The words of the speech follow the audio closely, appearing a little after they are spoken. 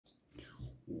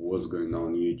What's going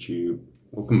on YouTube?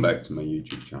 Welcome back to my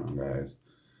YouTube channel, guys.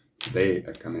 Today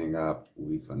I'm coming up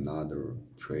with another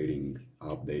trading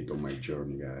update on my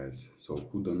journey, guys. So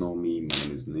who don't know me, my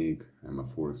name is Nick. I'm a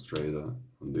forex trader.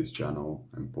 On this channel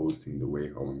I'm posting the way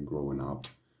how I'm growing up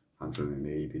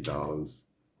 $180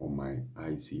 on my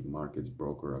IC Markets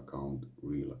broker account,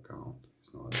 real account.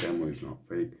 It's not a demo, it's not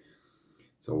fake.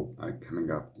 So I'm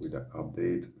coming up with an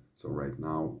update. So right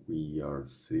now we are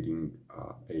sitting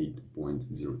at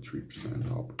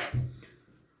 8.03% up.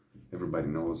 Everybody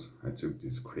knows I took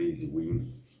this crazy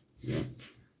win, yeah.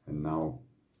 And now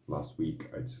last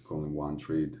week I took only one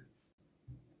trade.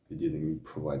 It didn't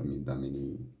provide me that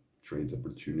many trades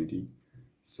opportunity,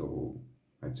 so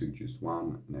I took just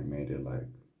one and I made it like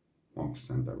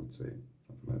 1%, I would say,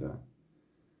 something like that.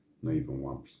 Not even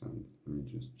 1%. Let me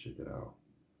just check it out.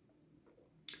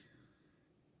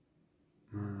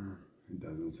 It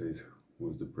doesn't say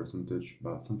what's the percentage,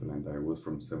 but something like that. It was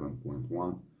from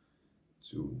 7.1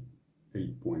 to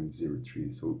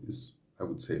 8.03, so it's, I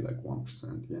would say, like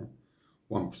 1%, yeah,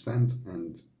 1%.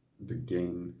 And the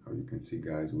gain, how you can see,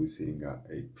 guys, we're sitting at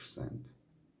 8%.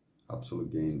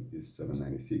 Absolute gain is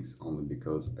 $7.96, only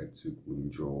because I took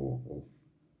withdrawal of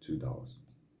 $2.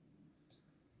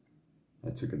 I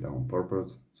took it down on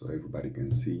purpose so everybody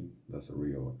can see that's a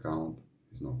real account.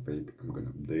 It's not fake. I'm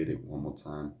gonna update it one more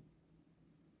time.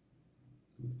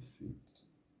 Let's see.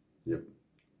 Yep,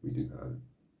 we do have it.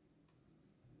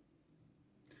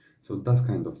 So that's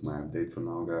kind of my update for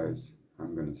now, guys.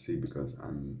 I'm gonna see, because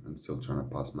I'm still trying to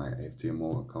pass my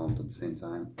FTMO account at the same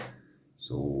time.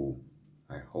 So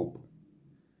I hope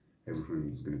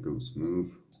everything is gonna go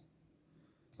smooth.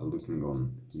 I'm looking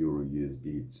on Euro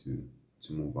USD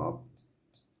to move up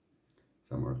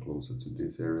somewhere closer to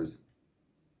these areas.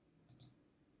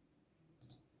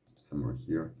 Somewhere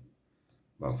here,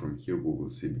 but from here we will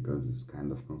see, because it's kind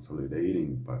of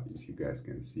consolidating. But if you guys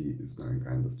can see, it's going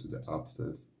kind of to the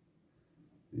upstairs.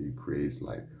 It creates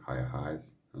like higher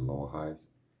highs and lower highs,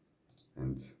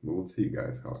 and we will see,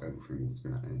 guys, how everything was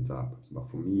gonna end up. But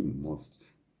for me,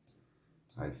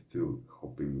 I still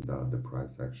hoping that the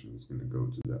price action is gonna go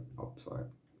to the upside,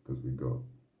 because we got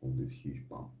all this huge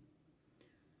bump,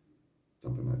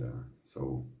 something like that.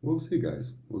 So we'll see,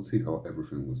 guys. We'll see how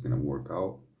everything was gonna work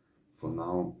out. For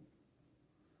now,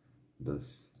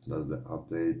 that's the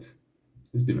update.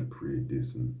 It's been a pretty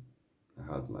decent. I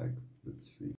had like, let's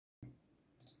see,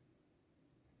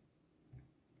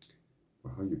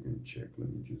 well, how you can check.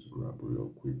 Let me just grab real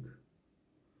quick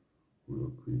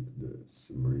the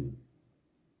summary.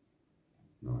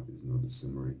 No, it's not the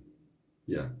summary.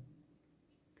 Yeah.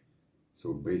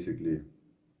 So basically,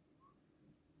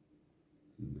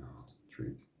 no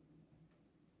trades.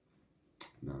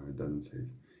 No, it doesn't say it.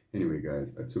 Anyway,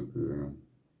 guys, I took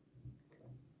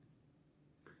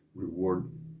reward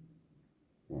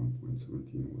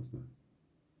 1.17 was that?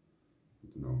 I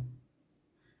don't know.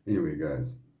 Anyway,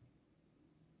 guys,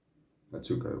 I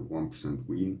took a 1%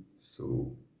 win,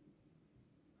 so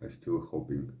I still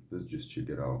hoping. Let's just check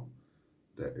it out,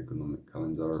 the economic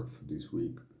calendar for this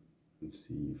week, and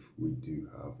see if we do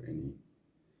have any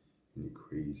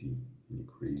crazy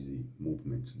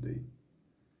movement today.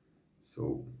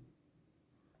 So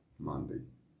Monday,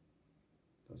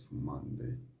 that's for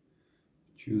Monday.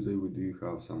 Tuesday we do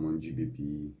have some on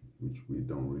GBP, which we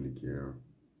don't really care.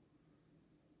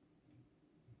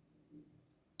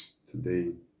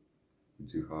 Today we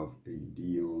do have AD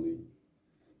only.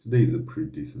 Today is a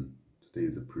pretty decent day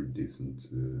to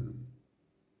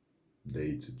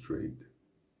trade,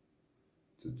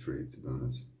 to be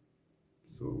honest.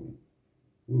 So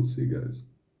we'll see, guys.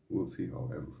 We'll see how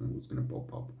everything was gonna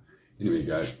pop up. Anyway,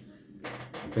 guys,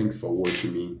 thanks for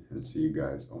watching me, and see you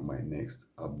guys on my next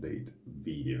update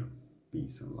video.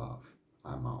 Peace and love.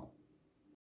 I'm out.